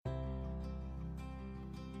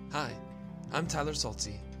Hi, I'm Tyler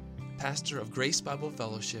Salty, pastor of Grace Bible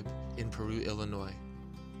Fellowship in Peru, Illinois.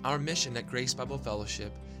 Our mission at Grace Bible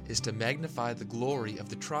Fellowship is to magnify the glory of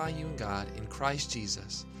the triune God in Christ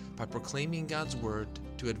Jesus by proclaiming God's Word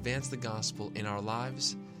to advance the gospel in our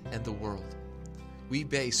lives and the world. We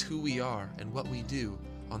base who we are and what we do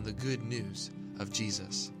on the good news of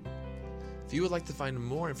Jesus. If you would like to find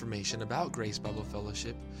more information about Grace Bible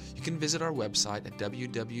Fellowship, you can visit our website at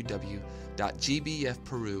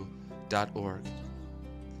www.gbfperu.org.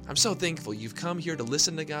 I'm so thankful you've come here to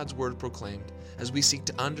listen to God's Word proclaimed as we seek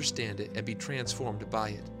to understand it and be transformed by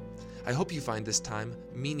it. I hope you find this time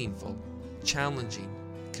meaningful, challenging,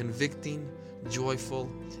 convicting,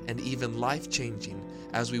 joyful, and even life-changing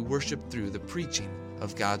as we worship through the preaching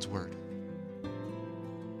of God's Word.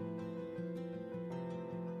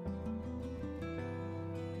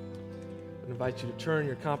 I invite you to turn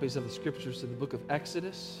your copies of the Scriptures to the book of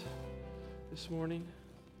Exodus this morning.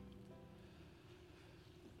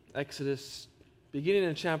 Exodus, beginning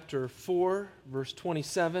in chapter 4, verse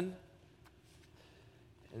 27.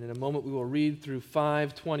 And in a moment we will read through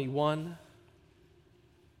 5:21.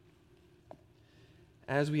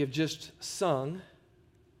 As we have just sung,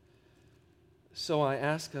 so I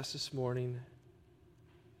ask us this morning,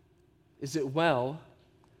 is it well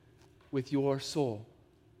with your soul?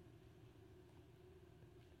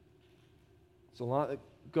 There's a lot that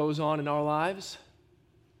goes on in our lives,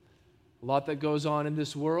 a lot that goes on in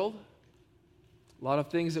this world, a lot of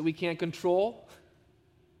things that we can't control,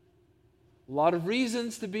 a lot of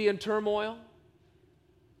reasons to be in turmoil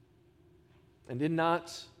and in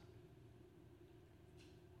knots,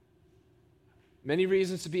 many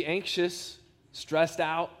reasons to be anxious, stressed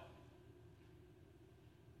out.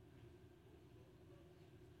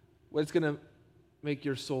 What's going to make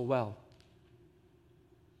your soul well?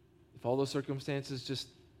 If all those circumstances just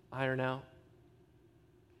iron out,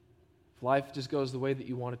 if life just goes the way that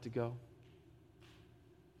you want it to go?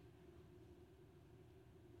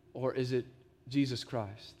 Or is it Jesus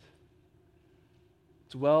Christ?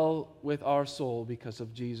 It's well with our soul because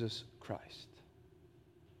of Jesus Christ.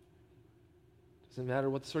 Doesn't matter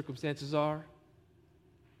what the circumstances are.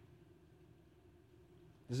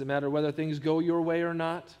 Doesn't matter whether things go your way or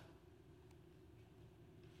not.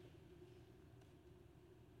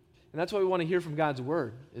 And that's why we want to hear from God's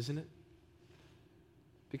Word, isn't it?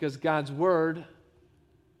 Because God's Word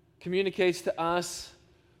communicates to us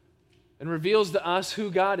and reveals to us who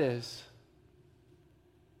God is.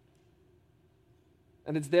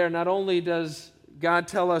 And it's there, not only does God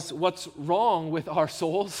tell us what's wrong with our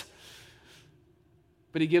souls,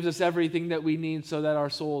 but He gives us everything that we need so that our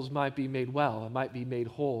souls might be made well, might be made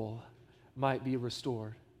whole, might be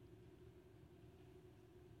restored.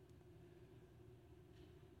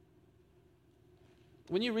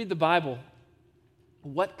 When you read the Bible,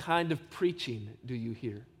 what kind of preaching do you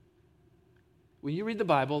hear? When you read the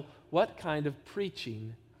Bible, what kind of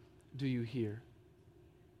preaching do you hear?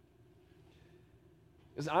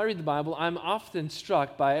 As I read the Bible, I'm often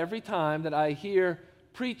struck by every time that I hear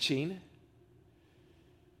preaching,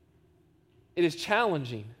 it is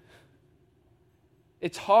challenging.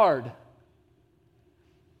 It's hard.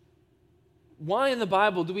 Why in the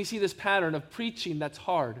Bible do we see this pattern of preaching that's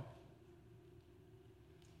hard?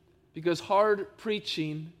 Because hard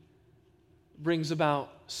preaching brings about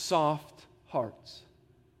soft hearts.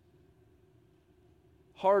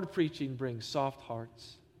 Hard preaching brings soft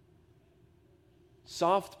hearts.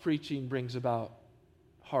 Soft preaching brings about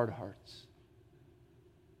hard hearts.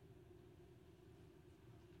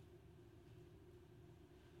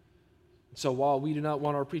 So while we do not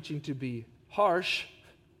want our preaching to be harsh,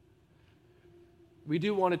 we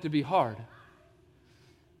do want it to be hard.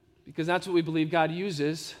 Because that's what we believe God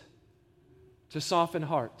uses to soften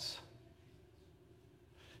hearts.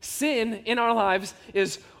 Sin in our lives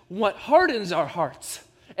is what hardens our hearts.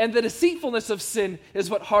 And the deceitfulness of sin is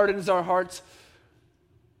what hardens our hearts.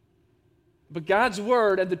 But God's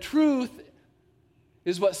Word and the truth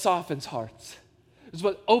is what softens hearts. Is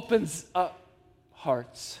what opens up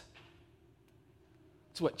hearts.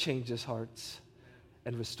 It's what changes hearts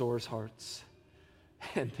and restores hearts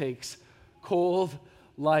and takes cold,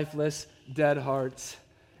 lifeless, dead hearts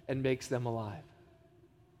and makes them alive.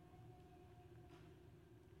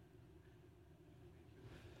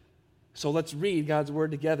 So let's read God's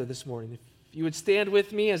Word together this morning. If you would stand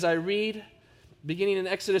with me as I read, beginning in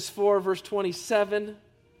Exodus 4, verse 27,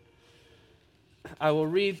 I will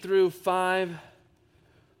read through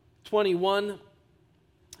 5:21.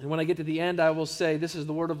 And when I get to the end, I will say, "This is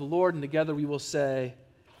the word of the Lord," and together we will say,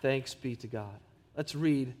 "Thanks be to God." Let's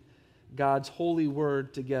read God's holy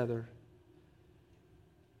word together.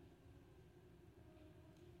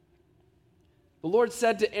 The Lord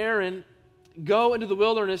said to Aaron, "Go into the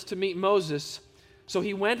wilderness to meet Moses." So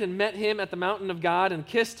he went and met him at the mountain of God and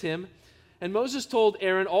kissed him. And Moses told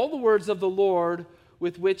Aaron all the words of the Lord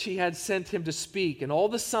with which he had sent him to speak, and all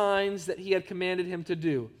the signs that he had commanded him to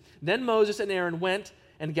do. Then Moses and Aaron went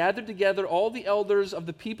and gathered together all the elders of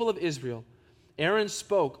the people of Israel. Aaron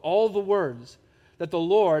spoke all the words that the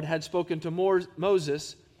Lord had spoken to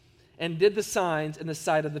Moses, and did the signs in the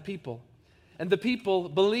sight of the people. And the people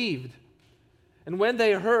believed. And when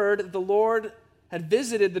they heard that the Lord had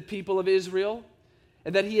visited the people of Israel,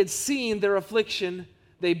 and that he had seen their affliction,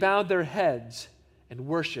 they bowed their heads and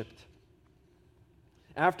worshipped.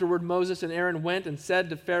 Afterward, Moses and Aaron went and said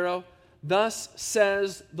to Pharaoh, "Thus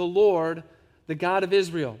says the Lord, the God of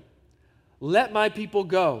Israel, let my people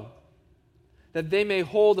go, that they may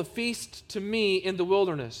hold a feast to me in the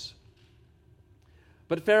wilderness."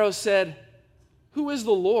 But Pharaoh said, "Who is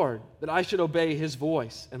the Lord, that I should obey his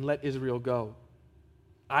voice and let Israel go?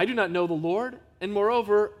 I do not know the Lord, and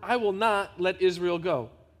moreover, I will not let Israel go."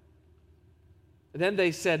 Then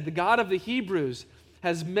they said, "The God of the Hebrews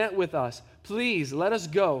has met with us. Please let us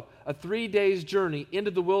go a 3 days' journey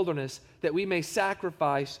into the wilderness, that we may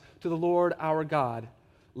sacrifice to the Lord our God,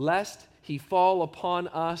 lest he fall upon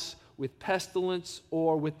us with pestilence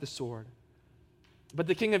or with the sword." But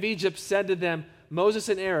the king of Egypt said to them, "Moses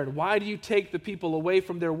and Aaron, why do you take the people away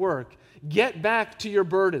from their work? Get back to your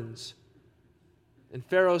burdens." And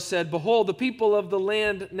Pharaoh said, "Behold, the people of the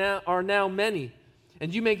land are now many,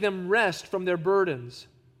 and you make them rest from their burdens."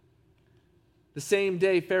 The same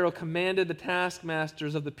day Pharaoh commanded the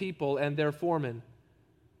taskmasters of the people and their foremen,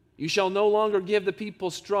 "You shall no longer give the people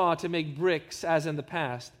straw to make bricks as in the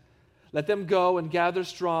past. Let them go and gather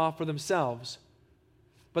straw for themselves.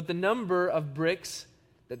 But the number of bricks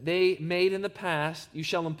that they made in the past you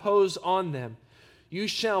shall impose on them. You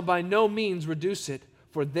shall by no means reduce it,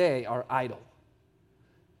 for they are idle."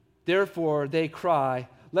 Therefore they cry,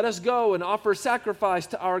 "Let us go and offer sacrifice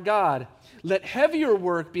to our God. Let heavier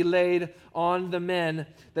work be laid on the men,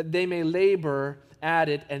 that they may labor at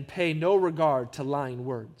it and pay no regard to lying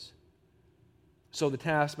words." So the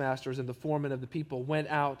taskmasters and the foremen of the people went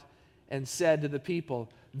out and said to the people,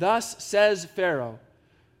 "Thus says Pharaoh,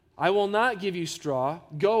 I will not give you straw.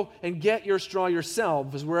 Go and get your straw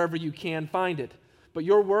yourselves wherever you can find it, but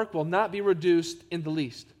your work will not be reduced in the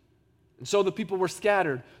least." And so the people were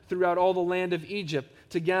scattered throughout all the land of Egypt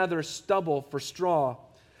to gather stubble for straw.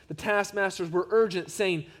 The taskmasters were urgent,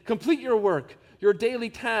 saying, "Complete your work, your daily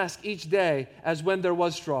task each day, as when there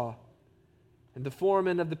was straw." And the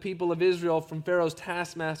foremen of the people of Israel from Pharaoh's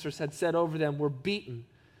taskmasters had set over them were beaten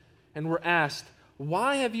and were asked,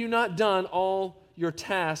 "Why have you not done all your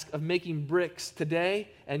task of making bricks today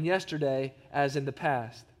and yesterday as in the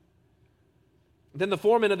past?" Then the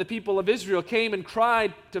foremen of the people of Israel came and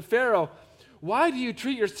cried to Pharaoh, "Why do you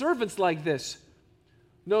treat your servants like this?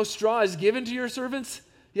 No straw is given to your servants,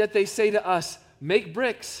 yet they say to us, 'Make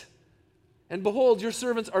bricks.' And behold, your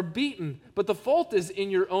servants are beaten, but the fault is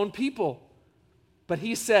in your own people." But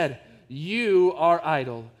he said, "You are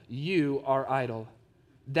idle, you are idle.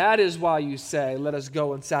 That is why you say, 'Let us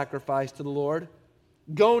go and sacrifice to the Lord.'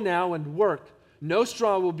 Go now and work. No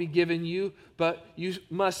straw will be given you, but you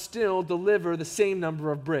must still deliver the same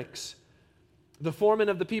number of bricks." The foremen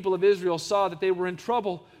of the people of Israel saw that they were in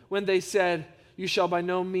trouble when they said, "You shall by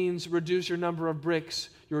no means reduce your number of bricks,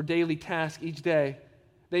 your daily task each day."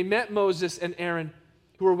 They met Moses and Aaron,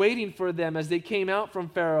 who were waiting for them as they came out from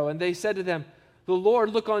Pharaoh, and they said to them, "The Lord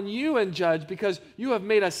look on you and judge, because you have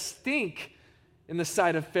made us stink in the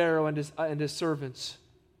sight of Pharaoh and his servants,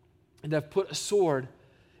 and have put a sword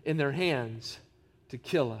in their hands to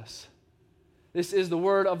kill us." This is the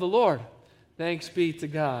word of the Lord. Thanks be to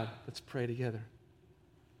God. Let's pray together.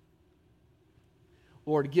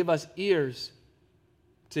 Lord, give us ears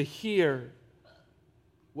to hear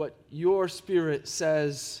what your Spirit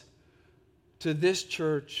says to this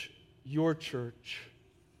church, your church.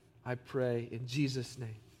 I pray in Jesus'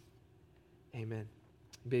 name. Amen.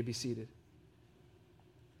 You may be seated.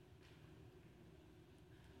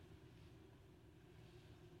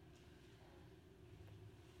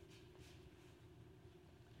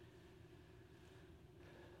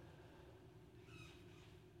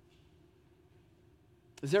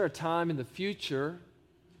 Is there a time in the future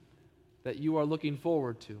that you are looking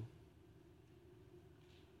forward to?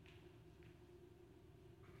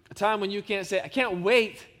 A time when you can't say, "I can't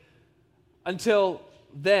wait until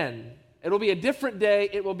then." It'll be a different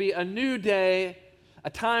day. It will be a new day.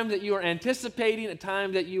 A time that you are anticipating, a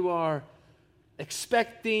time that you are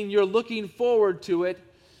expecting. You're looking forward to it.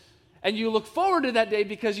 And you look forward to that day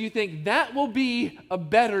because you think that will be a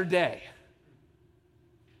better day.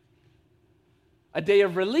 a day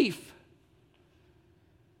of relief,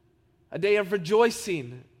 a day of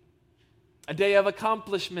rejoicing, a day of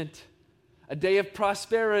accomplishment, a day of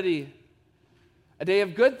prosperity, a day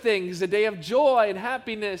of good things, a day of joy and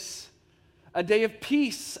happiness, a day of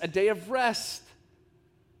peace, a day of rest.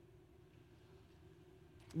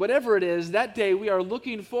 Whatever it is, that day we are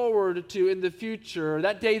looking forward to in the future,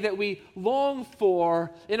 that day that we long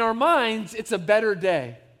for, in our minds, it's a better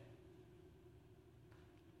day.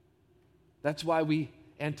 That's why we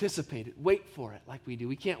anticipate it, wait for it like we do.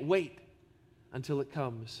 We can't wait until it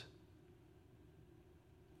comes.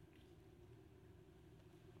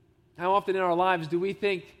 How often in our lives do we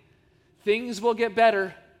think things will get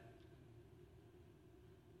better?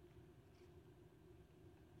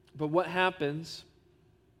 But what happens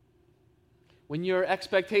when your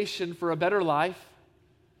expectation for a better life,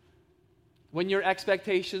 when your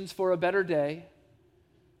expectations for a better day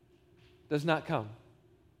does not come?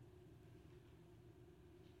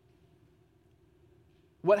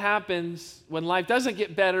 What happens when life doesn't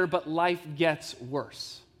get better, but life gets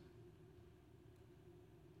worse?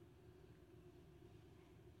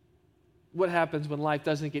 What happens when life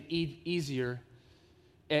doesn't get easier,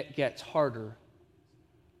 it gets harder,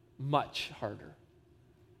 much harder?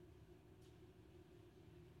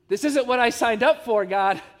 This isn't what I signed up for,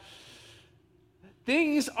 God.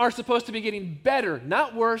 Things are supposed to be getting better,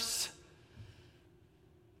 not worse.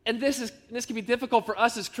 And this can be difficult for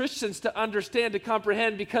us as Christians to understand, to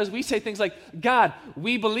comprehend, because we say things like, God,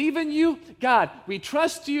 we believe in you. God, we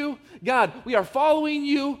trust you. God, we are following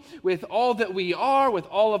you with all that we are, with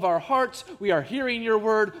all of our hearts. We are hearing your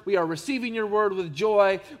word. We are receiving your word with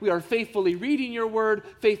joy. We are faithfully reading your word,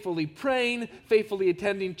 faithfully praying, faithfully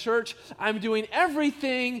attending church. I'm doing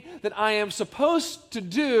everything that I am supposed to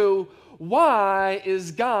do. Why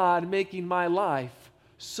is God making my life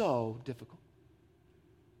so difficult?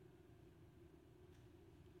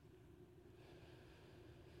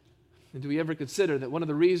 And do we ever consider that one of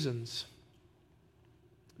the reasons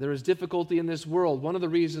there is difficulty in this world, one of the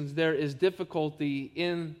reasons there is difficulty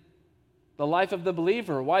in the life of the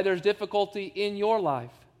believer, why there's difficulty in your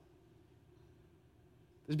life,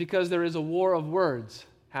 is because there is a war of words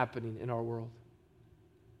happening in our world.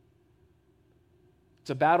 It's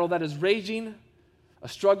a battle that is raging, a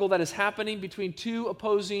struggle that is happening between two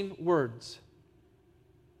opposing words.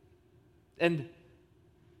 And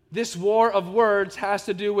this war of words has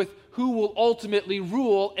to do with who will ultimately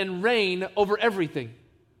rule and reign over everything.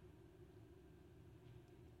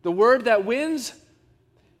 The word that wins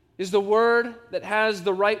is the word that has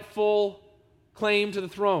the rightful claim to the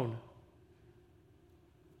throne.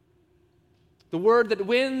 The word that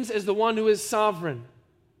wins is the one who is sovereign.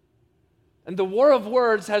 And the war of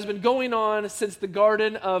words has been going on since the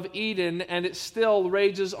Garden of Eden, and it still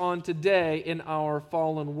rages on today in our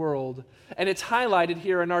fallen world. And it's highlighted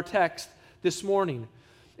here in our text this morning.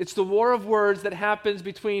 It's the war of words that happens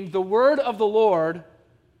between the word of the Lord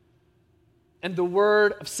and the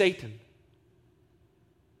word of Satan.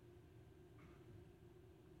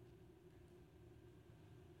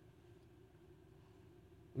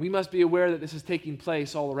 We must be aware that this is taking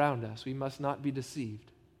place all around us. We must not be deceived.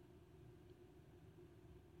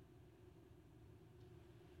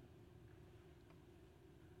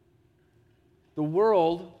 The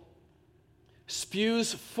world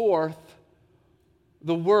spews forth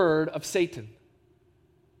the word of Satan.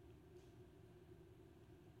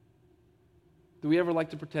 Do we ever like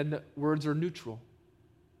to pretend that words are neutral?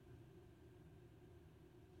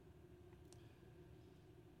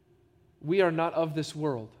 We are not of this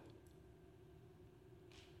world.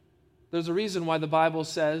 There's a reason why the Bible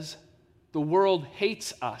says the world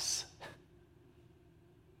hates us.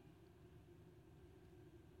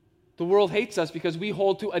 The world hates us because we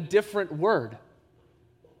hold to a different word.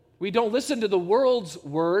 We don't listen to the world's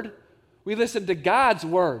word. We listen to God's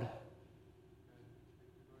word.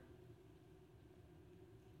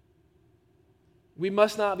 We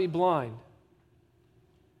must not be blind.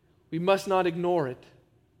 We must not ignore it.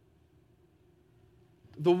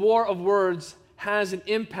 The war of words has an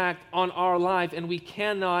impact on our life, and we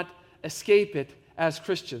cannot escape it as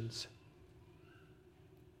Christians.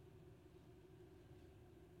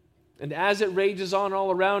 And as it rages on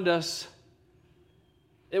all around us,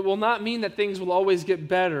 it will not mean that things will always get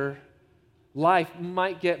better. Life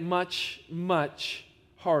might get much, much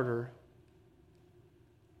harder.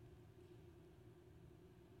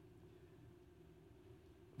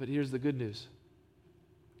 But here's the good news.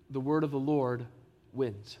 The word of the Lord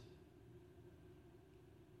wins.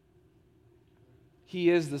 He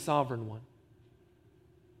is the sovereign one.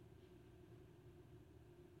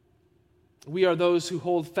 We are those who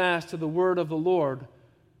hold fast to the word of the Lord.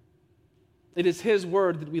 It is His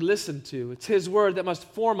word that we listen to. It's His word that must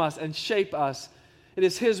form us and shape us. It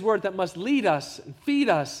is His word that must lead us and feed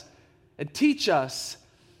us and teach us.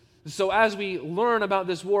 So as we learn about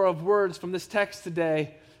this war of words from this text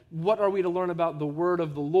today, what are we to learn about the word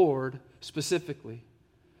of the Lord specifically?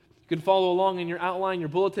 You can follow along in your outline, your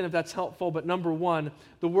bulletin, if that's helpful. But number one,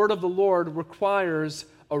 the word of the Lord requires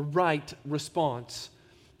a right response.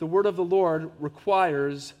 The word of the Lord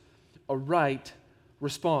requires a right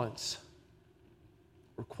response.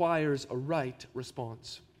 Requires a right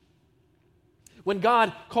response. When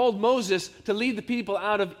God called Moses to lead the people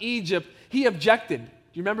out of Egypt, he objected. Do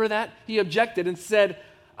you remember that? He objected and said,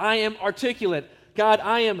 I am articulate. God,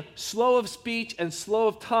 I am slow of speech and slow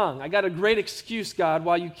of tongue. I got a great excuse, God,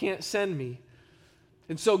 why you can't send me.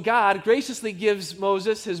 And so God graciously gives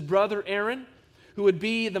Moses his brother Aaron, who would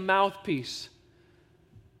be the mouthpiece,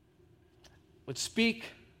 would speak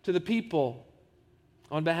to the people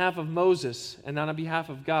on behalf of Moses and on behalf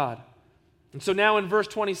of God. And so now in verse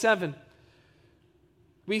 27,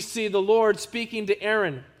 we see the Lord speaking to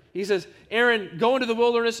Aaron. He says, Aaron, go into the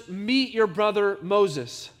wilderness, meet your brother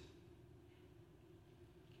Moses.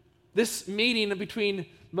 This meeting between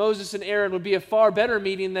Moses and Aaron would be a far better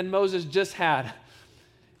meeting than Moses just had.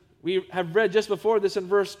 We have read just before this in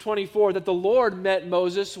verse 24 that the Lord met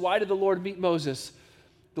Moses. Why did the Lord meet Moses?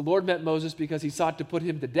 The Lord met Moses because he sought to put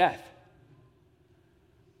him to death.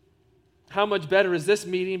 How much better is this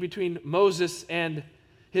meeting between Moses and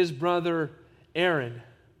his brother Aaron?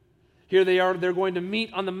 Here they are, they're going to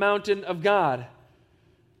meet on the mountain of God.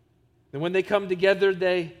 And when they come together,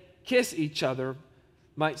 they kiss each other.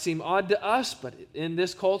 Might seem odd to us, but in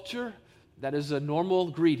this culture, that is a normal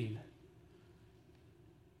greeting.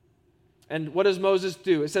 And what does Moses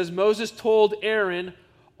do? It says, Moses told Aaron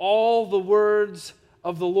all the words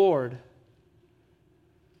of the Lord.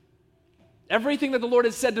 Everything that the Lord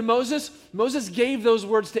had said to Moses, Moses gave those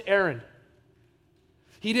words to Aaron.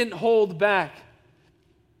 He didn't hold back.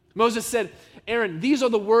 Moses said, Aaron, these are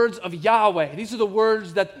the words of Yahweh. These are the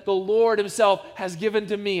words that the Lord himself has given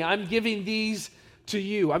to me. I'm giving these to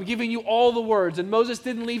you. I'm giving you all the words. And Moses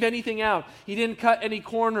didn't leave anything out. He didn't cut any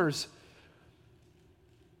corners.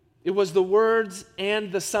 It was the words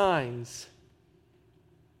and the signs.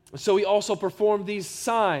 So he also performed these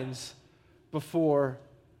signs before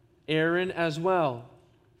Aaron as well.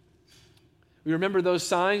 We remember those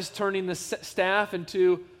signs, turning the staff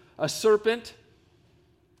into a serpent,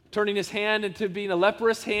 turning his hand into being a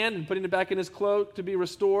leprous hand and putting it back in his cloak to be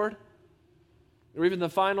restored. Or even the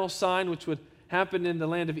final sign, which would happen in the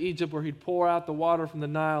land of Egypt, where he'd pour out the water from the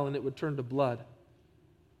Nile and it would turn to blood.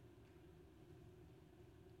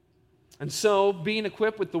 And so, being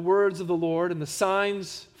equipped with the words of the Lord and the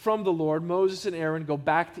signs from the Lord, Moses and Aaron go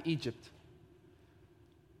back to Egypt.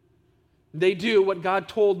 They do what God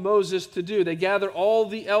told Moses to do. They gather all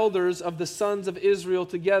the elders of the sons of Israel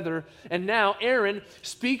together, and now Aaron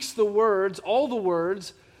speaks the words, all the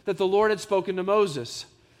words that the Lord had spoken to Moses.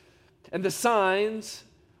 And the signs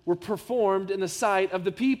were performed in the sight of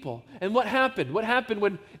the people. And what happened? What happened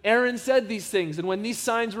when Aaron said these things and when these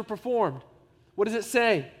signs were performed? What does it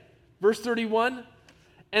say? Verse 31,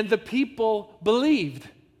 and the people believed.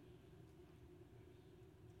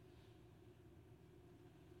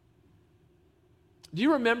 Do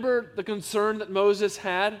you remember the concern that Moses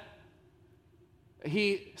had?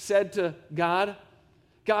 He said to God,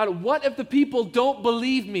 God, what if the people don't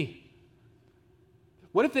believe me?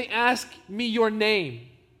 What if they ask me your name,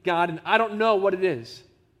 God, and I don't know what it is?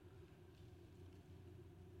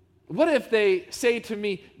 What if they say to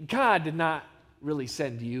me, God did not really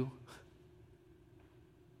send you?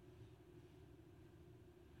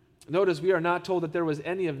 Notice we are not told that there was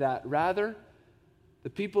any of that. Rather, the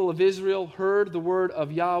people of Israel heard the word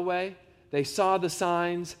of Yahweh, they saw the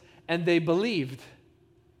signs, and they believed.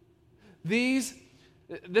 This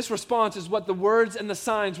response is what the words and the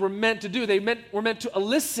signs were meant to do. They were meant to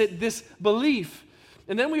elicit this belief.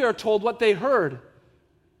 And then we are told what they heard.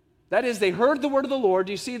 That is, they heard the word of the Lord.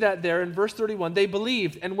 You see that there in verse 31. They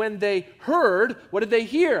believed. And when they heard, what did they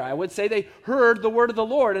hear? I would say they heard the word of the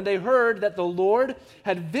Lord. And they heard that the Lord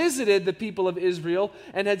had visited the people of Israel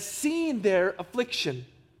and had seen their affliction.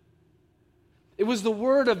 It was the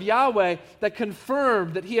word of Yahweh that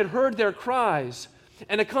confirmed that he had heard their cries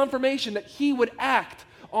and a confirmation that he would act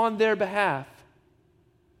on their behalf.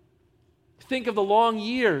 Think of the long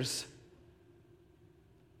years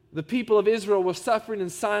the people of Israel were suffering in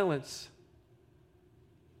silence.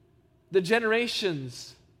 The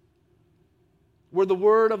generations where the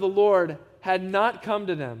word of the Lord had not come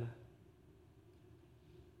to them.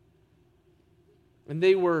 And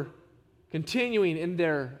they were continuing in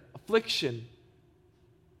their affliction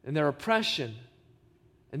and their oppression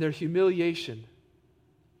and their humiliation.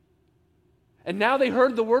 And now they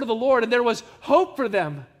heard the word of the Lord, and there was hope for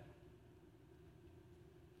them.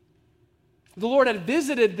 The Lord had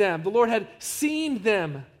visited them. The Lord had seen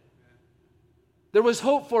them. There was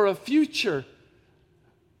hope for a future.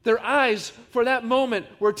 Their eyes, for that moment,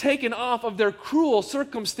 were taken off of their cruel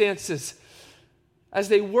circumstances as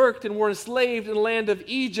they worked and were enslaved in the land of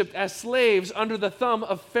Egypt as slaves under the thumb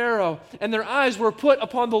of Pharaoh. And their eyes were put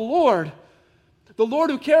upon the Lord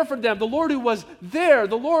who cared for them, the Lord who was there,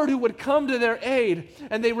 the Lord who would come to their aid.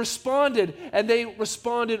 And they responded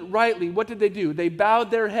rightly. What did they do? They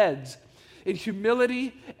bowed their heads. In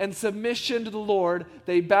humility and submission to the Lord,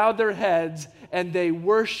 they bowed their heads and they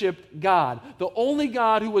worshiped God, the only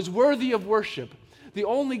God who was worthy of worship, the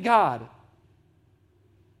only God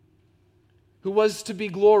who was to be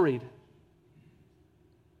gloried.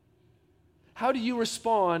 How do you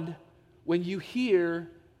respond when you hear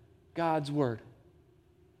God's word?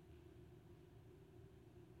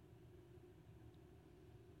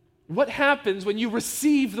 What happens when you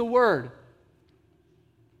receive the word?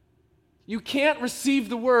 You can't receive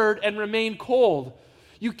the word and remain cold.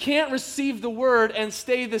 You can't receive the word and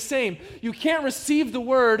stay the same. You can't receive the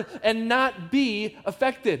word and not be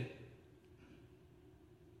affected.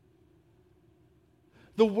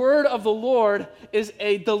 The word of the Lord is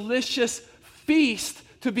a delicious feast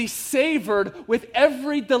to be savored with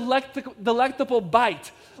every delectable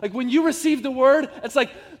bite. Like when you receive the word, it's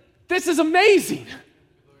like, this is amazing.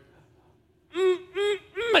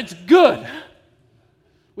 It's good.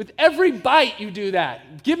 With every bite you do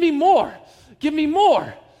that. Give me more. Give me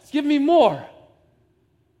more. Give me more.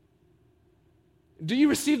 Do you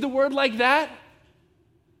receive the word like that?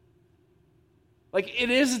 Like it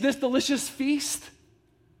is this delicious feast?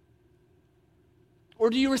 Or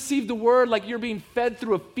do you receive the word like you're being fed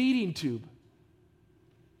through a feeding tube?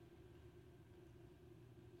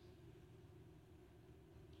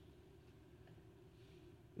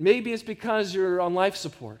 Maybe it's because you're on life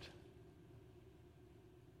support.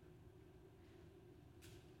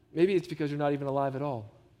 Maybe it's because you're not even alive at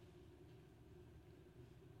all.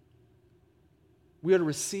 We are to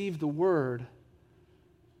receive the word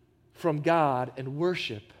from God and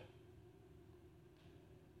worship.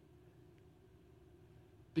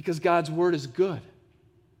 Because God's word is good.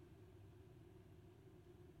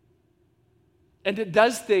 And it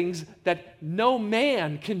does things that no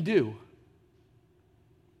man can do.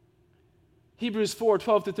 Hebrews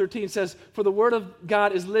 4:12-13 says, "For the word of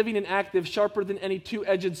God is living and active, sharper than any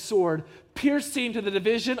two-edged sword, piercing to the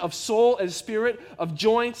division of soul and spirit, of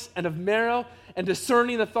joints and of marrow, and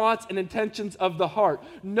discerning the thoughts and intentions of the heart.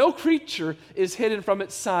 No creature is hidden from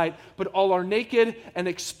its sight, but all are naked and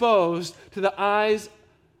exposed to the eyes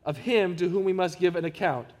of him to whom we must give an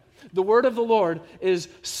account." The word of the Lord is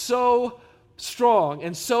so strong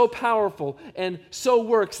and so powerful and so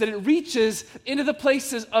works that it reaches into the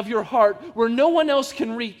places of your heart where no one else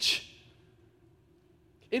can reach.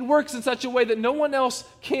 It works in such a way that no one else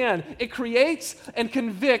can. It creates and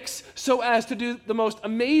convicts so as to do the most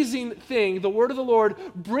amazing thing. The word of the Lord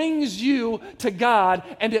brings you to God,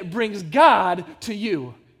 and it brings God to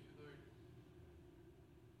you.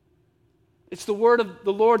 It's the word of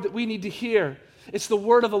the Lord that we need to hear. It's the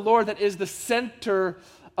word of the Lord that is the center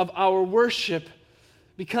of our worship,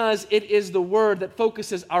 because it is the word that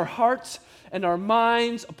focuses our hearts and our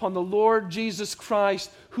minds upon the Lord Jesus Christ,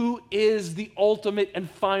 who is the ultimate and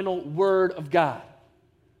final word of God.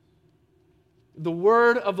 The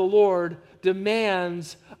word of the Lord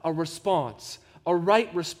demands a response, a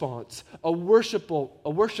right response, a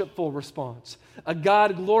worshipful response, a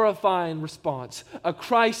God-glorifying response, a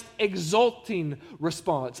Christ-exalting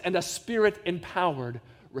response, and a Spirit-empowered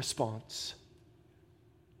response.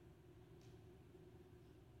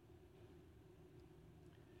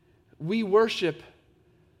 We worship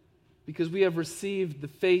because we have received the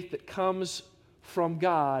faith that comes from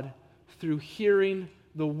God through hearing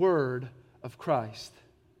the word of Christ.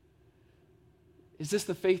 Is this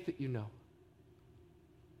the faith that you know?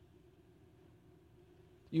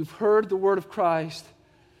 You've heard the word of Christ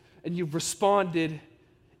and you've responded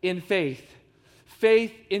in faith.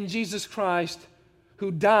 Faith in Jesus Christ who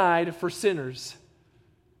died for sinners.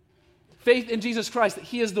 Faith in Jesus Christ that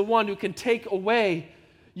he is the one who can take away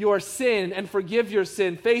your sin and forgive your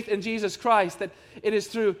sin. Faith in Jesus Christ that it is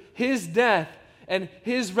through his death and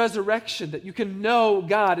his resurrection that you can know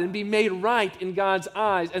God and be made right in God's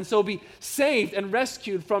eyes, and so be saved and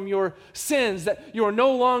rescued from your sins, that you are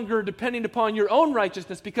no longer depending upon your own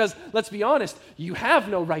righteousness, because let's be honest, you have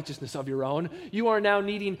no righteousness of your own. You are now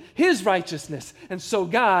needing his righteousness. And so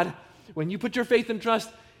God, when you put your faith and trust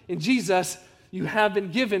in Jesus, you have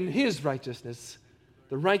been given his righteousness,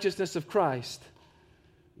 the righteousness of Christ,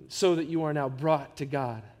 so that you are now brought to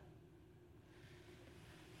God.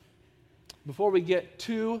 Before we get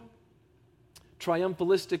too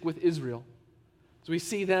triumphalistic with Israel, so we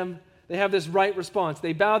see them, they have this right response.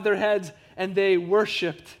 They bowed their heads and they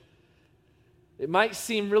worshiped. It might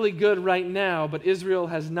seem really good right now, but Israel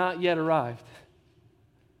has not yet arrived.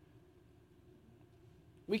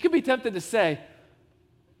 We could be tempted to say,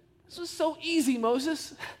 this was so easy,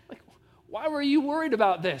 Moses. Like, why were you worried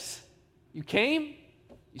about this? You came,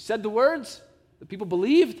 you said the words, the people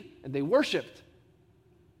believed, and they worshiped.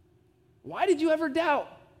 Why did you ever doubt?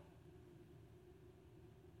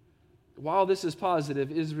 While this is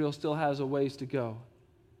positive, Israel still has a ways to go.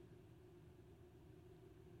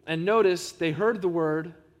 And notice, they heard the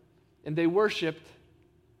word, and they worshiped,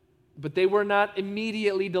 but they were not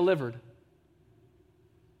immediately delivered.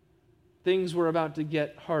 Things were about to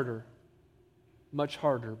get harder, much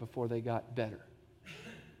harder, before they got better.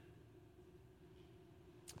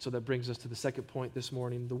 So that brings us to the second point this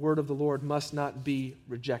morning. The word of the Lord must not be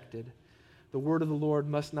rejected. The word of the Lord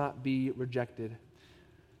must not be rejected.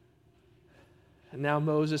 And now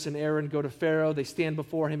Moses and Aaron go to Pharaoh. They stand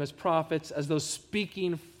before him as prophets, as those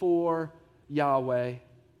speaking for Yahweh.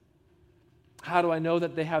 How do I know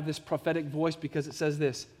that they have this prophetic voice? Because it says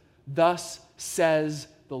this, thus says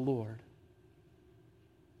the Lord.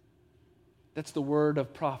 That's the word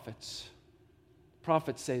of prophets.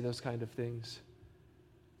 Prophets say those kind of things.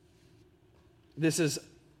 This is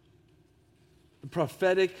the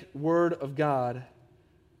prophetic word of God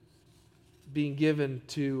being given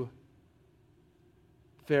to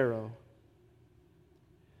Pharaoh.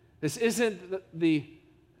 This isn't the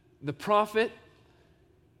prophet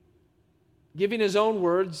giving his own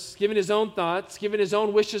words, giving his own thoughts, giving his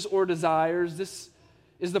own wishes or desires. This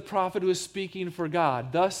is the prophet who is speaking for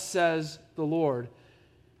God. Thus says the Lord.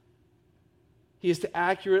 He is to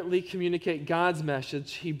accurately communicate God's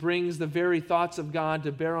message. He brings the very thoughts of God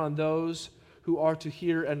to bear on those who are to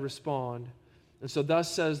hear and respond. And so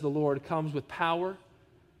thus says the Lord comes with power.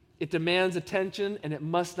 It demands attention, and it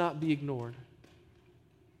must not be ignored.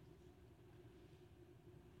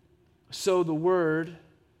 So the word,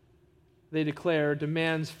 they declare,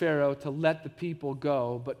 demands Pharaoh to let the people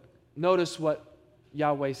go. But notice what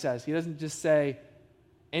Yahweh says. He doesn't just say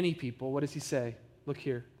any people. What does he say? Look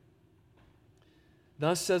here.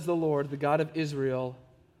 Thus says the Lord, the God of Israel,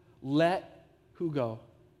 let who go?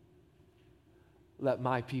 Let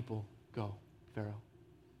my people go, Pharaoh.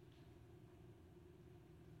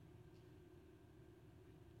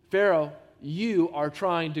 Pharaoh, you are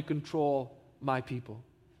trying to control my people.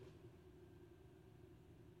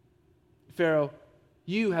 Pharaoh,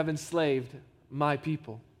 you have enslaved my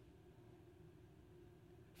people.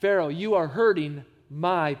 Pharaoh, you are hurting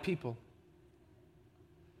my people.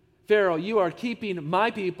 Pharaoh, you are keeping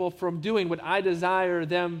my people from doing what I desire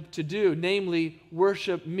them to do, namely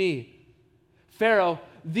worship me. Pharaoh,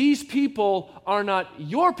 these people are not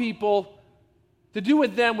your people to do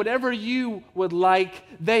with them whatever you would like.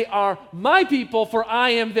 They are my people, for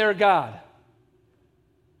I am their God.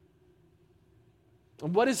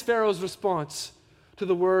 And what is Pharaoh's response to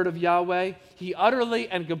the word of Yahweh? He utterly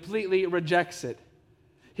and completely rejects it.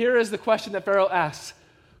 Here is the question that Pharaoh asks.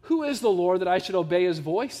 Who is the Lord that I should obey his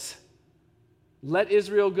voice? Let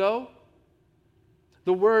Israel go.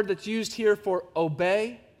 The word that's used here for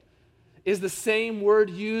obey is the same word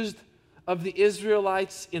used of the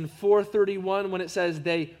Israelites in 4:31 when it says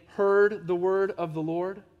they heard the word of the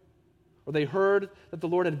Lord, or they heard that the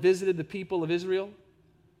Lord had visited the people of Israel.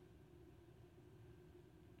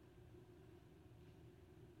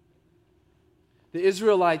 The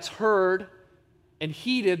Israelites heard and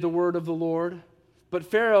heeded the word of the Lord, but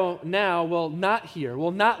Pharaoh now will not hear,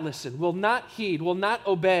 will not listen, will not heed, will not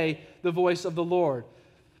obey the voice of the Lord.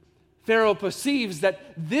 Pharaoh perceives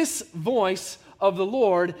that this voice of the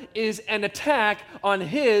Lord is an attack on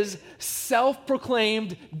his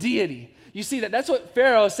self-proclaimed deity. You see that's what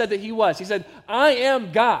Pharaoh said that he was. He said, I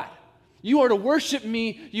am God. You are to worship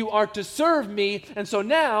me, you are to serve me. And so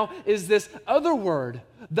now is this other word,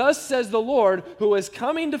 thus says the Lord, who is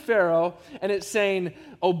coming to Pharaoh, and it's saying,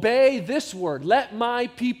 obey this word, let my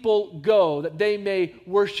people go, that they may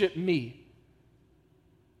worship me.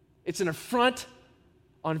 It's an affront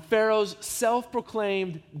on Pharaoh's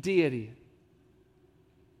self-proclaimed deity.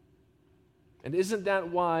 And isn't that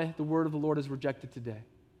why the word of the Lord is rejected today?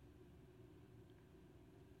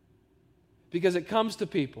 Because it comes to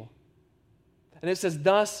people, and it says,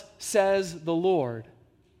 thus says the Lord.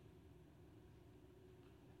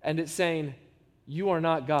 And it's saying, you are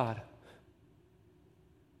not God.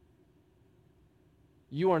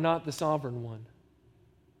 You are not the sovereign one.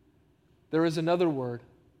 There is another word,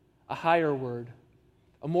 a higher word,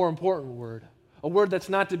 a more important word, a word that's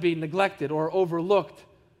not to be neglected or overlooked.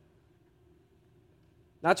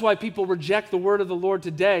 That's why people reject the word of the Lord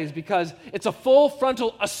today, is because it's a full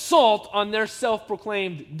frontal assault on their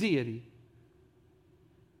self-proclaimed deity.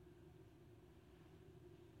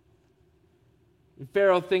 And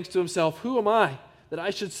Pharaoh thinks to himself, who am I that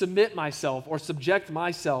I should submit myself or subject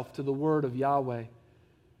myself to the word of Yahweh?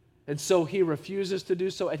 And so he refuses to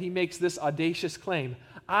do so, and he makes this audacious claim,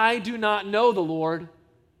 I do not know the Lord.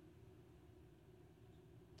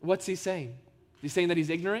 What's he saying? He's saying that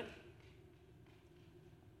he's ignorant?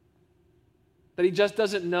 That he just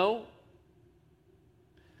doesn't know?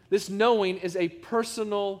 This knowing is a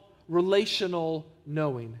personal, relational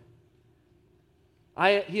knowing.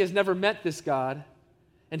 He has never met this God,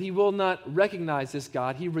 and he will not recognize this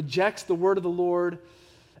God. He rejects the word of the Lord,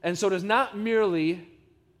 and so does not merely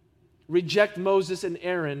reject Moses and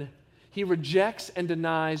Aaron, he rejects and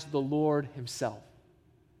denies the Lord himself.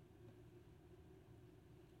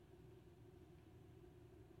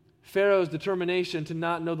 Pharaoh's determination to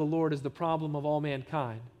not know the Lord is the problem of all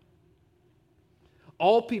mankind.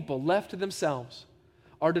 All people left to themselves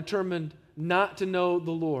are determined not to know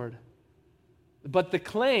the Lord. But the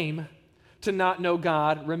claim to not know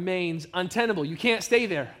God remains untenable. You can't stay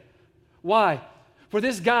there. Why? For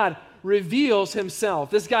this God reveals himself.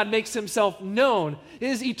 This God makes himself known.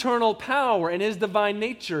 His eternal power and his divine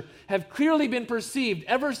nature have clearly been perceived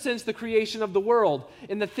ever since the creation of the world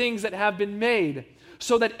in the things that have been made,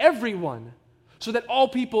 so that all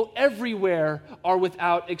people everywhere are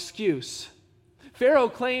without excuse. Pharaoh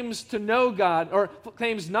claims to know God, or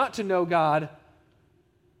claims not to know God,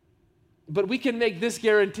 but we can make this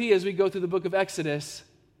guarantee as we go through the book of Exodus: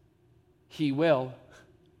 he will.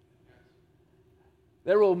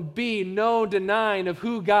 There will be no denying of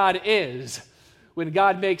who God is when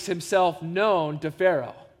God makes himself known to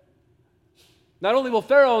Pharaoh. Not only will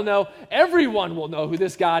Pharaoh know, everyone will know who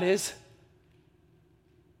this God is.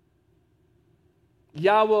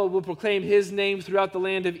 Yahweh will proclaim his name throughout the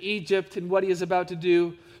land of Egypt and what he is about to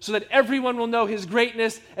do, so that everyone will know his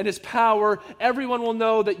greatness and his power. Everyone will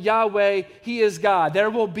know that Yahweh, he is God. There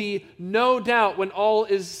will be no doubt when all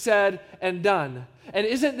is said and done. And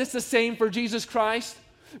isn't this the same for Jesus Christ?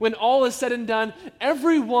 When all is said and done,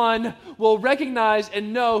 everyone will recognize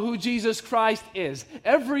and know who Jesus Christ is.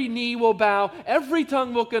 Every knee will bow, every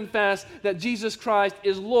tongue will confess that Jesus Christ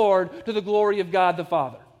is Lord, to the glory of God the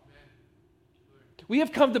Father. We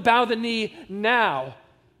have come to bow the knee now.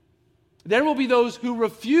 There will be those who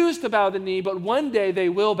refuse to bow the knee, but one day they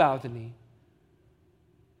will bow the knee.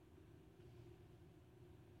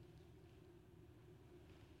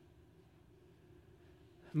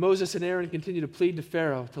 Moses and Aaron continue to plead to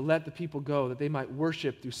Pharaoh to let the people go, that they might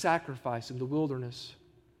worship through sacrifice in the wilderness.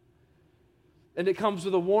 And it comes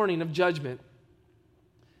with a warning of judgment.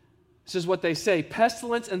 This is what they say: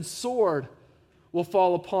 pestilence and sword will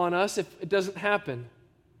fall upon us if it doesn't happen.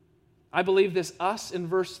 I believe this us in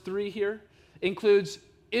verse 3 here includes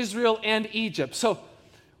Israel and Egypt. So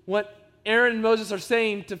what Aaron and Moses are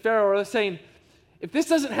saying to Pharaoh are saying, if this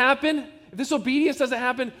doesn't happen, if this obedience doesn't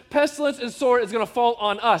happen, pestilence and sword is going to fall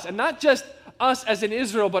on us. And not just us as in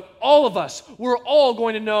Israel, but all of us. We're all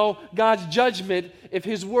going to know God's judgment if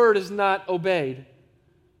his word is not obeyed.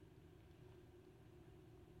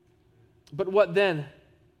 But what then?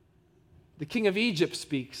 The king of Egypt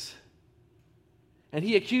speaks. And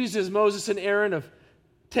he accuses Moses and Aaron of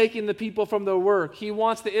taking the people from their work. He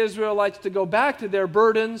wants the Israelites to go back to their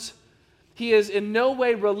burdens. He is in no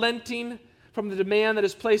way relenting from the demand that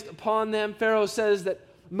is placed upon them. Pharaoh says that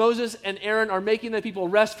Moses and Aaron are making the people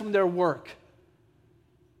rest from their work.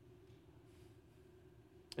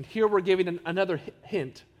 And here we're given another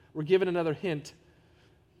hint. We're given another hint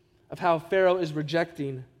of how Pharaoh is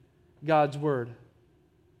rejecting God's word.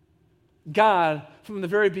 God, from the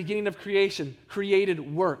very beginning of creation,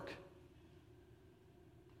 created work.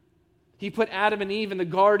 He put Adam and Eve in the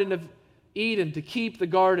Garden of Eden to keep the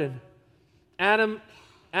garden.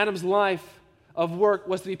 Adam's life of work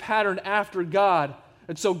was to be patterned after God.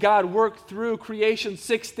 And so God worked through creation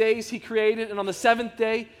 6 days. He created, and on the seventh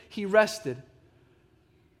day, he rested.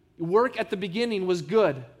 Work at the beginning was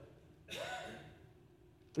good.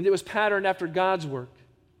 And it was patterned after God's work.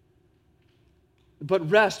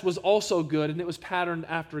 But rest was also good, and it was patterned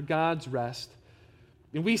after God's rest.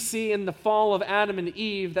 And we see in the fall of Adam and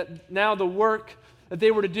Eve that now the work that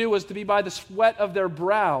they were to do was to be by the sweat of their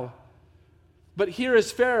brow. But here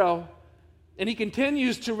is Pharaoh, and he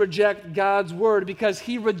continues to reject God's word because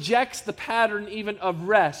he rejects the pattern even of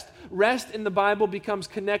rest. Rest in the Bible becomes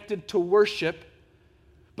connected to worship.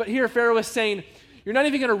 But here Pharaoh is saying, you're not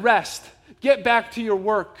even going to rest. Get back to your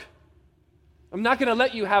work. I'm not going to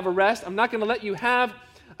let you have a rest. I'm not going to let you have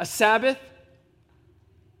a Sabbath.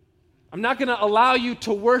 I'm not going to allow you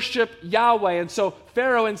to worship Yahweh. And so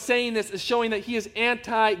Pharaoh, in saying this, is showing that he is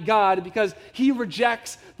anti-God because he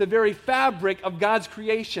rejects the very fabric of God's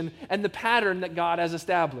creation and the pattern that God has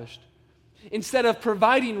established. Instead of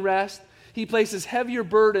providing rest, he places heavier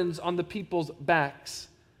burdens on the people's backs.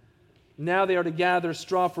 Now they are to gather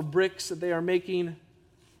straw for bricks that they are making.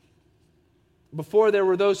 Before there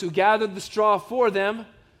were those who gathered the straw for them,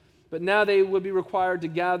 but now they would be required to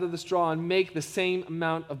gather the straw and make the same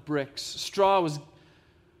amount of bricks. Straw was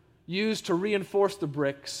used to reinforce the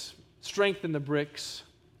bricks, strengthen the bricks.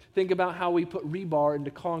 Think about how we put rebar into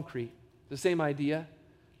concrete. The same idea,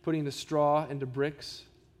 putting the straw into bricks.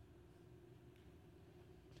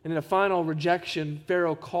 And in a final rejection,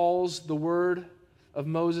 Pharaoh calls the word of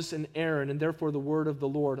Moses and Aaron, and therefore the word of the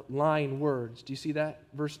Lord, lying words. Do you see that?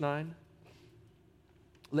 Verse 9.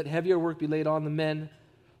 Let heavier work be laid on the men,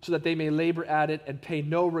 so that they may labor at it and pay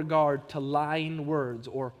no regard to lying words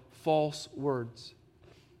or false words.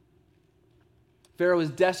 Pharaoh is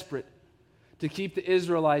desperate to keep the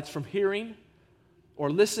Israelites from hearing or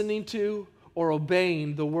listening to or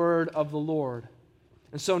obeying the word of the Lord.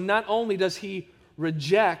 And so not only does he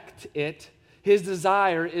reject it, his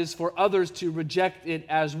desire is for others to reject it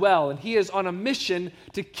as well. And he is on a mission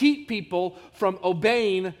to keep people from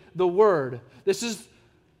obeying the word. This is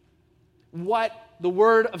what the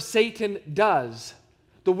word of Satan does.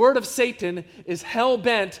 The word of Satan is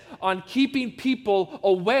hell-bent on keeping people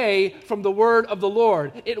away from the word of the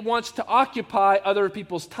Lord. It wants to occupy other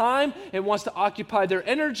people's time. It wants to occupy their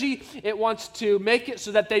energy. It wants to make it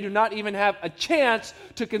so that they do not even have a chance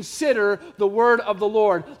to consider the word of the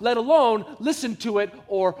Lord, let alone listen to it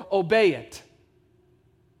or obey it.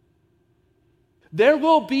 There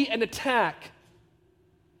will be an attack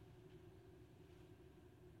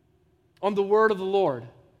on the word of the Lord.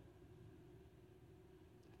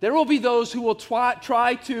 There will be those who will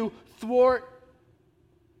try to thwart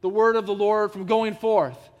the word of the Lord from going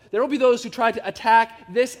forth. There will be those who try to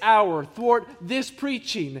attack this hour, thwart this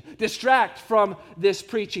preaching, distract from this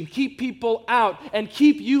preaching, keep people out, and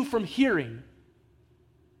keep you from hearing.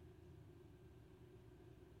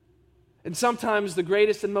 And sometimes the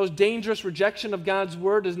greatest and most dangerous rejection of God's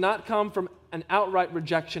word does not come from an outright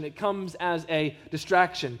rejection. It comes as a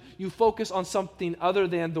distraction. You focus on something other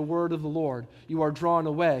than the word of the Lord. You are drawn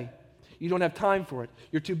away. You don't have time for it.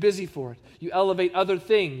 You're too busy for it. You elevate other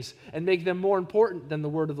things and make them more important than the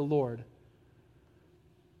word of the Lord.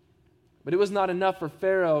 But it was not enough for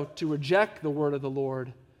Pharaoh to reject the word of the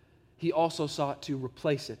Lord. He also sought to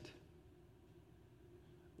replace it.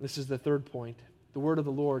 This is the third point. The word of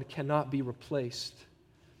the Lord cannot be replaced.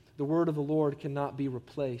 The word of the Lord cannot be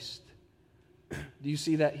replaced. Do you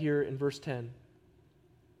see that here in verse 10?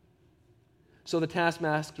 So the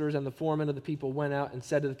taskmasters and the foremen of the people went out and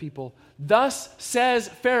said to the people, "Thus says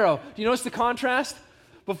Pharaoh." Do you notice the contrast?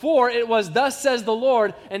 Before it was, "Thus says the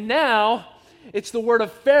Lord," and now it's the word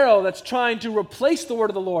of Pharaoh that's trying to replace the word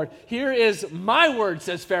of the Lord. Here is my word,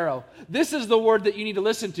 says Pharaoh. This is the word that you need to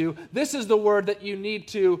listen to. This is the word that you need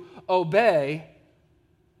to obey.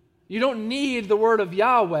 You don't need the word of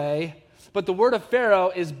Yahweh, but the word of Pharaoh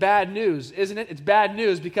is bad news, isn't it? It's bad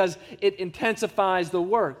news because it intensifies the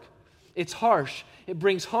work. It's harsh. It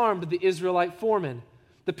brings harm to the Israelite foremen.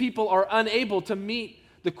 The people are unable to meet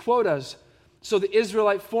the quotas, so the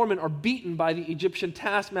Israelite foremen are beaten by the Egyptian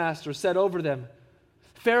taskmaster set over them.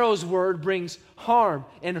 Pharaoh's word brings harm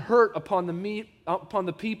and hurt upon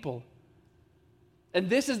the people. And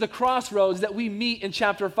this is the crossroads that we meet in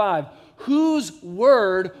chapter 5. Whose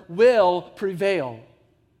word will prevail?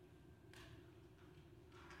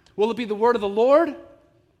 Will it be the word of the Lord,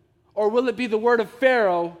 or will it be the word of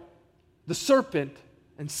Pharaoh, the serpent,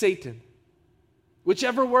 and Satan?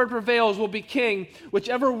 Whichever word prevails will be king.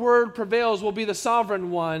 Whichever word prevails will be the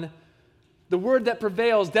sovereign one. The word that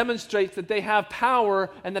prevails demonstrates that they have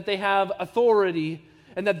power and that they have authority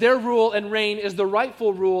and that their rule and reign is the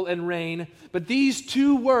rightful rule and reign. But these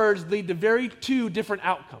two words lead to very two different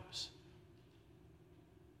outcomes.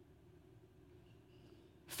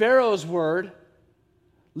 Pharaoh's word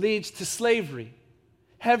leads to slavery,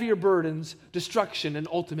 heavier burdens, destruction, and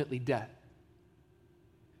ultimately death.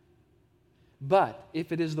 But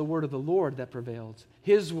if it is the word of the Lord that prevails,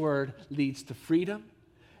 his word leads to freedom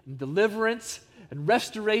and deliverance and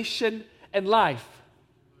restoration and life.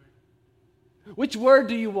 Which word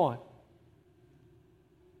do you want?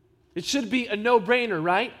 It should be a no-brainer,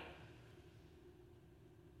 right?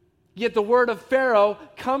 Yet the word of Pharaoh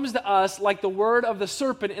comes to us like the word of the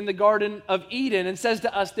serpent in the Garden of Eden and says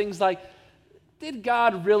to us things like, did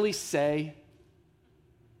God really say?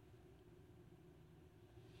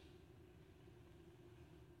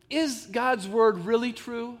 Is God's word really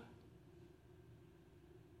true?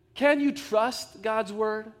 Can you trust God's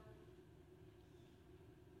word?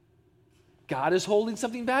 God is holding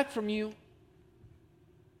something back from you.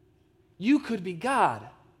 You could be God.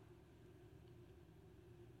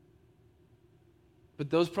 But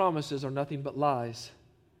those promises are nothing but lies.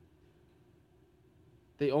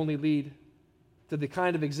 They only lead to the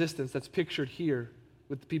kind of existence that's pictured here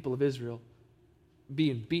with the people of Israel,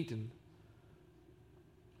 being beaten.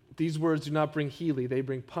 These words do not bring healing, they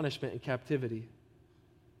bring punishment and captivity.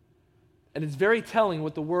 And it's very telling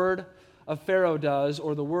what the word of Pharaoh does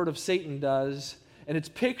or the word of Satan does, and it's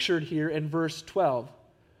pictured here in verse 12.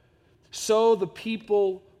 So the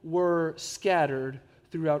people were scattered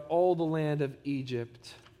throughout all the land of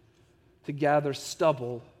Egypt to gather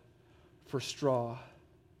stubble for straw.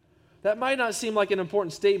 That might not seem like an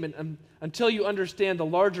important statement until you understand the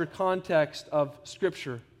larger context of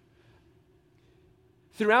Scripture.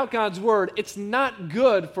 Throughout God's Word, it's not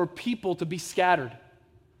good for people to be scattered.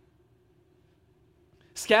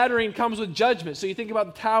 Scattering comes with judgment. So you think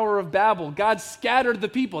about the Tower of Babel. God scattered the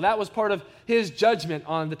people. That was part of His judgment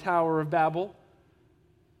on the Tower of Babel.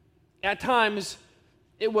 At times,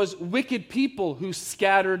 it was wicked people who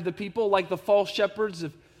scattered the people, like the false shepherds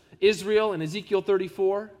of Israel in Ezekiel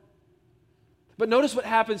 34. But notice what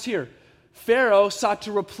happens here. Pharaoh sought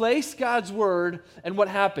to replace God's word, and what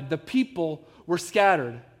happened? The people were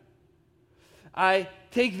scattered. I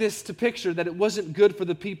take this to picture that it wasn't good for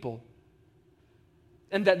the people,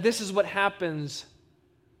 and that this is what happens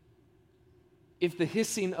if the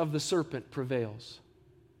hissing of the serpent prevails.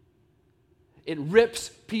 It rips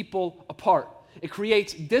people apart. It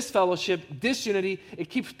creates disfellowship, disunity. It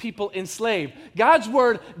keeps people enslaved. God's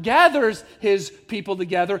word gathers His people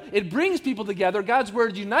together. It brings people together. God's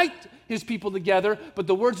word unites His people together, but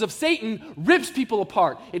the words of Satan rips people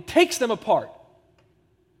apart. It takes them apart.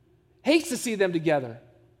 Hates to see them together.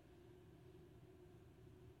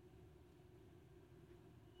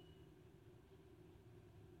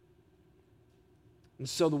 And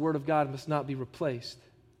so the word of God must not be replaced.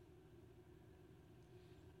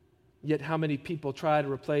 Yet how many people try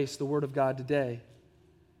to replace the word of God today?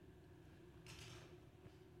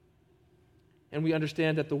 And we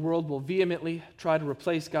understand that the world will vehemently try to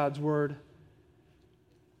replace God's word.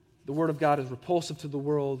 The word of God is repulsive to the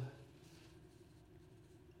world.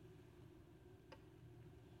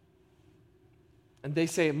 And they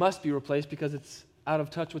say it must be replaced because it's out of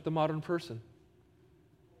touch with the modern person.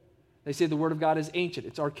 They say the word of God is ancient,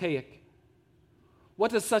 it's archaic. What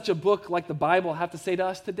does such a book like the Bible have to say to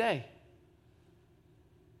us today?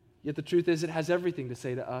 Yet the truth is, it has everything to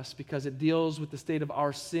say to us because it deals with the state of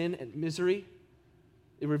our sin and misery.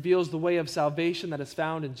 It reveals the way of salvation that is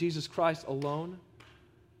found in Jesus Christ alone.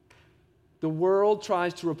 The world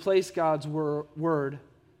tries to replace God's word,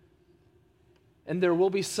 and there will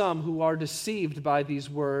be some who are deceived by these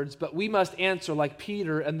words, but we must answer like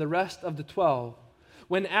Peter and the rest of the 12.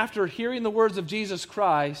 When after hearing the words of Jesus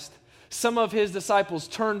Christ, some of His disciples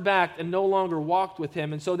turned back and no longer walked with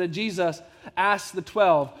Him. And so then Jesus asked the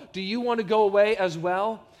 12, do you want to go away as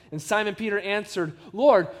well? And Simon Peter answered,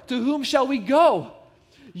 Lord, to whom shall we go?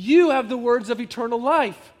 You have the words of eternal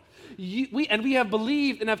life. We have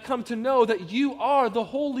believed and have come to know that you are the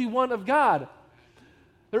Holy One of God.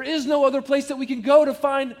 There is no other place that we can go to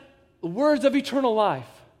find the words of eternal life.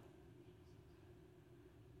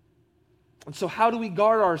 And so how do we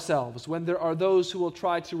guard ourselves when there are those who will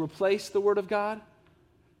try to replace the Word of God?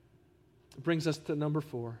 It brings us to number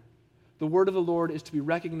 4. The Word of the Lord is to be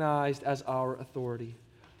recognized as our authority.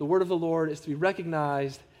 The Word of the Lord is to be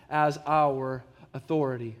recognized as our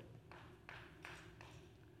authority.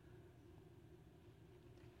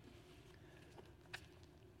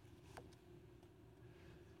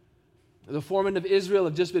 The foremen of Israel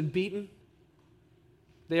have just been beaten.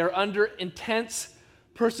 They are under intense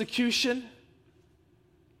persecution.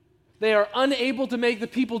 They are unable to make the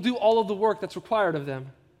people do all of the work that's required of them.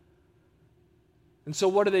 And so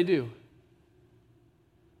what do?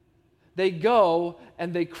 They go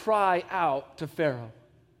and they cry out to Pharaoh,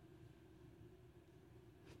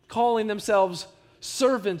 calling themselves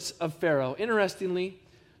servants of Pharaoh. Interestingly,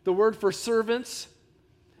 the word for servants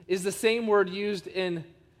is the same word used in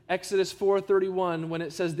Exodus 4:31 when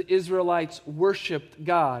it says the Israelites worshiped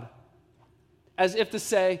God. As if to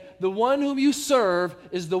say, the one whom you serve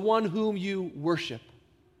is the one whom you worship.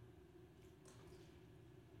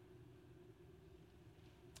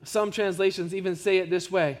 Some translations even say it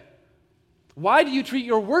this way: Why do you treat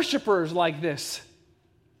your worshipers like this?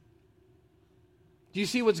 Do you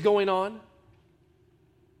see what's going on?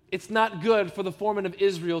 It's not good for the foreman of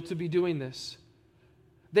Israel to be doing this.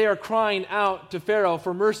 They are crying out to Pharaoh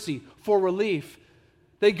for mercy, for relief.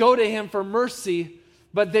 They go to him for mercy,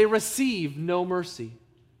 but they receive no mercy.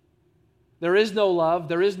 There is no love,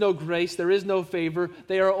 there is no grace, there is no favor.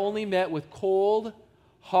 They are only met with cold,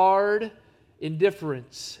 hard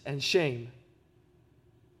indifference and shame.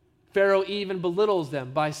 Pharaoh even belittles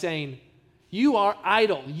them by saying, "You are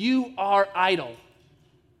idle, you are idle."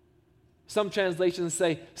 Some translations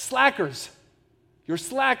say, slackers. You're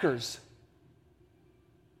slackers.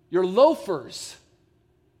 You're loafers.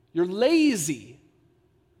 You're lazy.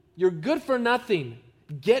 You're good for nothing.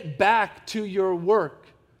 Get back to your work.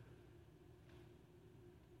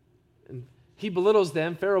 And he belittles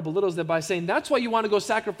them, Pharaoh belittles them by saying, that's why you want to go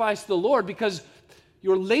sacrifice to the Lord, because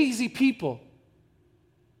you're lazy people.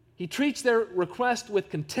 He treats their request with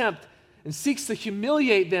contempt and seeks to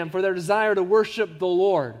humiliate them for their desire to worship the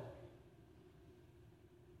Lord.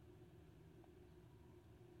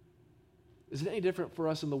 Is it any different for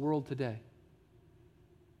us in the world today?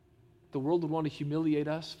 The world would want to humiliate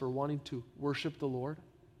us for wanting to worship the Lord,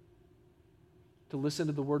 to listen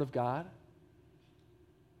to the Word of God.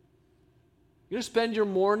 You're going to spend your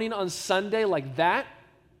morning on Sunday like that?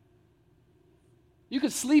 You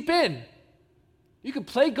could sleep in. You could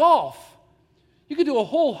play golf. You could do a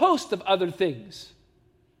whole host of other things.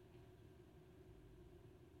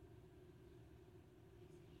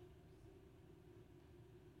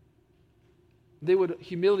 They would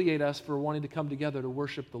humiliate us for wanting to come together to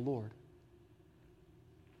worship the Lord.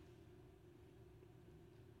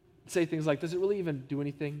 Say things like, does it really even do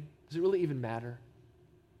anything? Does it really even matter?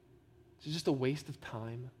 Is it just a waste of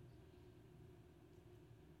time?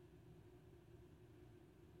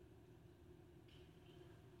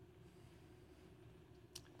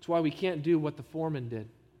 That's why we can't do what the foreman did.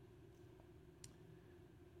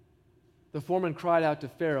 The foreman cried out to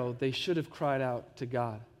Pharaoh. They should have cried out to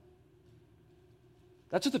God.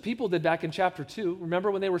 That's what the people did back in chapter 2.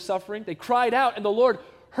 Remember when they were suffering? They cried out, and the Lord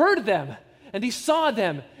heard them, and He saw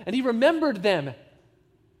them, and He remembered them.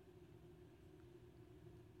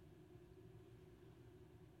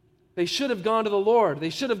 They should have gone to the Lord. They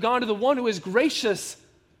should have gone to the one who is gracious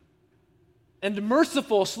and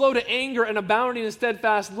merciful, slow to anger, and abounding in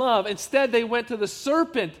steadfast love. Instead, they went to the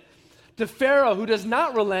serpent, to Pharaoh, who does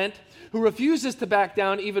not relent, who refuses to back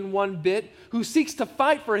down even one bit, who seeks to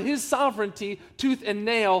fight for his sovereignty tooth and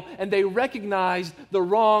nail, and they recognize the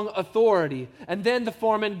wrong authority. And then the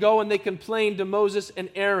foremen go and they complain to Moses and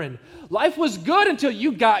Aaron. Life was good until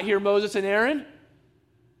you got here, Moses and Aaron.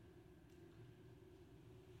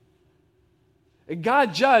 And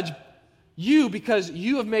God judged you because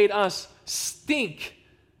you have made us stink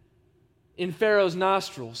in Pharaoh's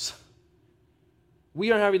nostrils.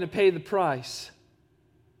 We are having to pay the price.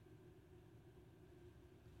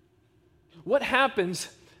 What happens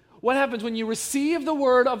when you receive the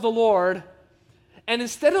word of the Lord, and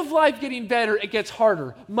instead of life getting better, it gets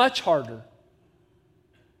harder, much harder?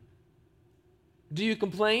 Do you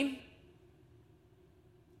complain?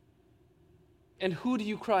 And who do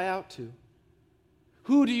you cry out to?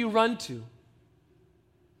 Who do you run to?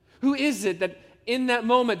 Who is it that in that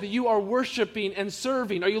moment that you are worshiping and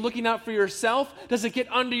serving? Are you looking out for yourself? Does it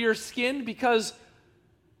get under your skin because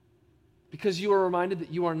you are reminded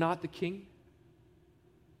that you are not the king?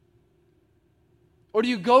 Or do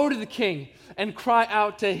you go to the king and cry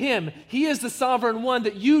out to him? He is the sovereign one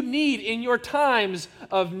that you need in your times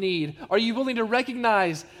of need. Are you willing to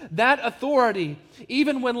recognize that authority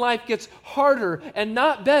even when life gets harder and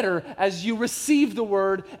not better as you receive the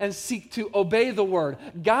word and seek to obey the word?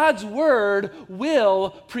 God's word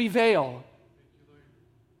will prevail.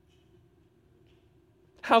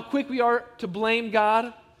 How quick we are to blame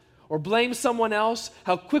God or blame someone else,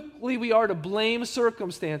 how quickly we are to blame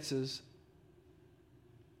circumstances.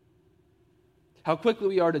 How quickly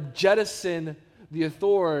we are to jettison the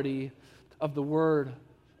authority of the Word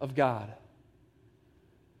of God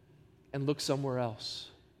and look somewhere else.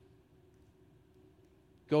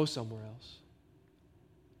 Go somewhere else.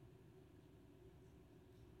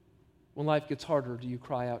 When life gets harder, do you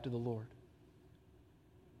cry out to the Lord?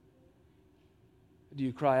 Do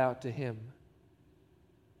you cry out to Him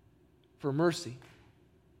for mercy?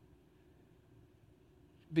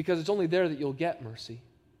 Because it's only there that you'll get mercy.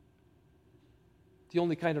 The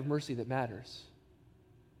only kind of mercy that matters.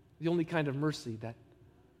 The only kind of mercy that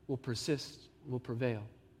will persist, will prevail.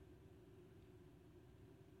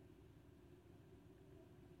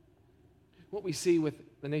 What we see with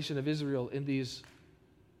the nation of Israel in these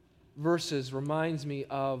verses reminds me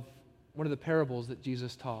of one of the parables that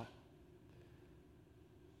Jesus taught.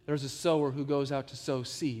 There's a sower who goes out to sow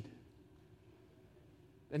seed.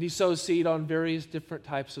 And he sows seed on various different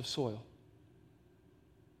types of soil.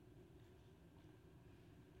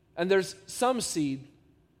 And there's some seed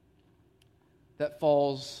that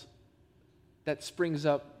falls, that springs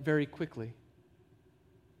up very quickly.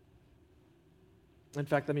 In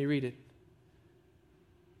fact, let me read it.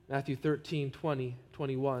 Matthew 13, 20,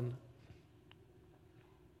 21.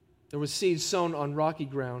 There was seed sown on rocky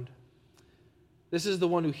ground. This is the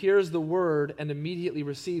one who hears the word and immediately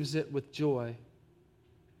receives it with joy.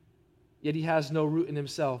 Yet he has no root in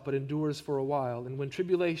himself, but endures for a while. And when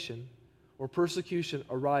tribulation or persecution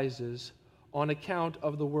arises on account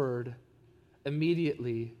of the word,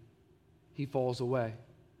 immediately he falls away.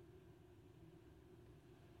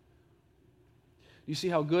 You see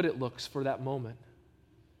how good it looks for that moment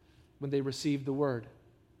when they receive the word.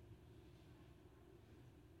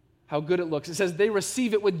 How good it looks. It says they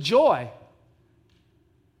receive it with joy.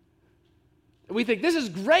 And we think, this is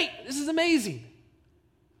great, this is amazing.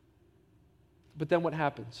 But then what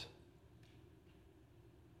happens?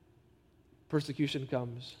 Persecution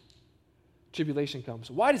comes. Tribulation comes.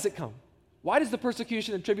 Why does it come? Why does the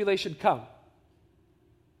persecution and tribulation come?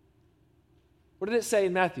 What did it say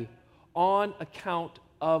in Matthew? On account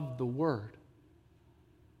of the word.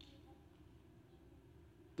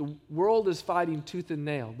 The world is fighting tooth and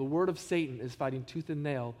nail. The word of Satan is fighting tooth and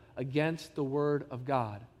nail against the word of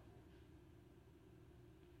God.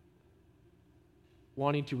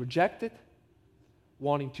 Wanting to reject it,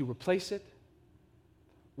 wanting to replace it,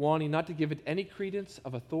 wanting not to give it any credence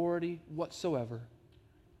of authority whatsoever.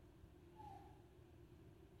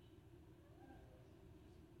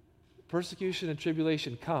 Persecution and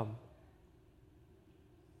tribulation come.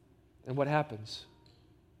 And what happens?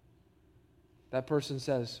 That person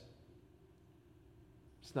says,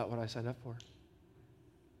 it's not what I signed up for.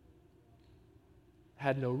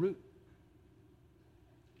 Had no root.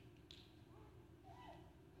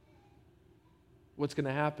 What's going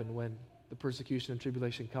to happen when the persecution and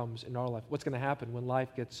tribulation comes in our life? What's going to happen when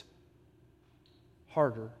life gets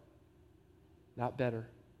harder, not better?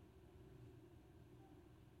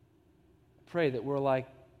 I pray that we're like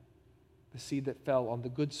the seed that fell on the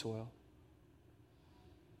good soil,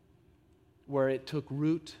 where it took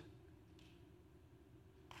root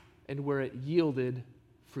and where it yielded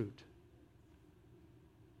fruit.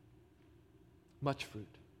 Much fruit.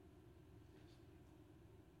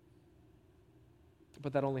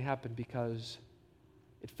 But that only happened because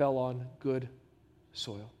it fell on good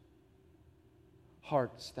soil.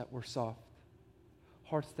 Hearts that were soft.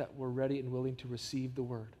 Hearts that were ready and willing to receive the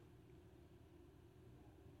word.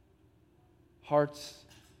 Hearts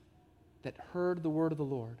that heard the word of the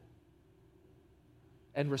Lord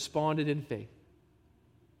and responded in faith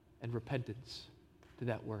and repentance to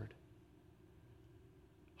that word.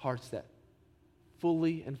 Hearts that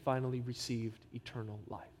fully and finally received eternal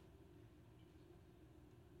life.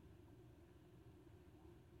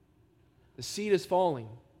 The seed is falling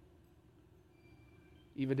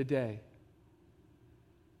even today.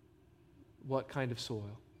 What kind of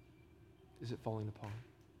soil is it falling upon?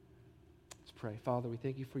 Let's pray. Father, we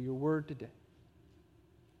thank you for your word today.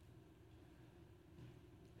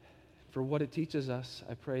 For what it teaches us,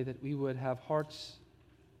 I pray that we would have hearts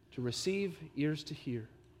to receive, ears to hear.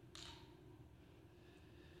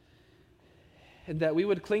 And that we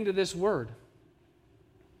would cling to this word.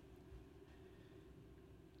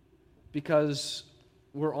 Because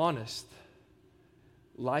we're honest.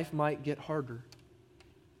 Life might get harder.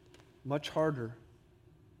 Much harder.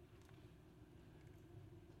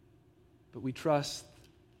 But we trust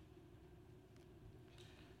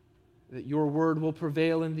that your word will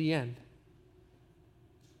prevail in the end.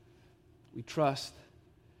 We trust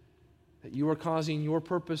that you are causing your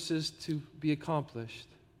purposes to be accomplished.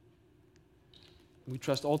 We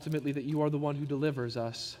trust ultimately that you are the one who delivers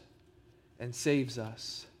us and saves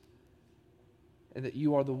us, and that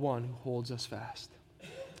you are the one who holds us fast.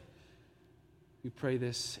 We pray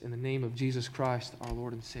this in the name of Jesus Christ, our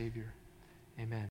Lord and Savior. Amen.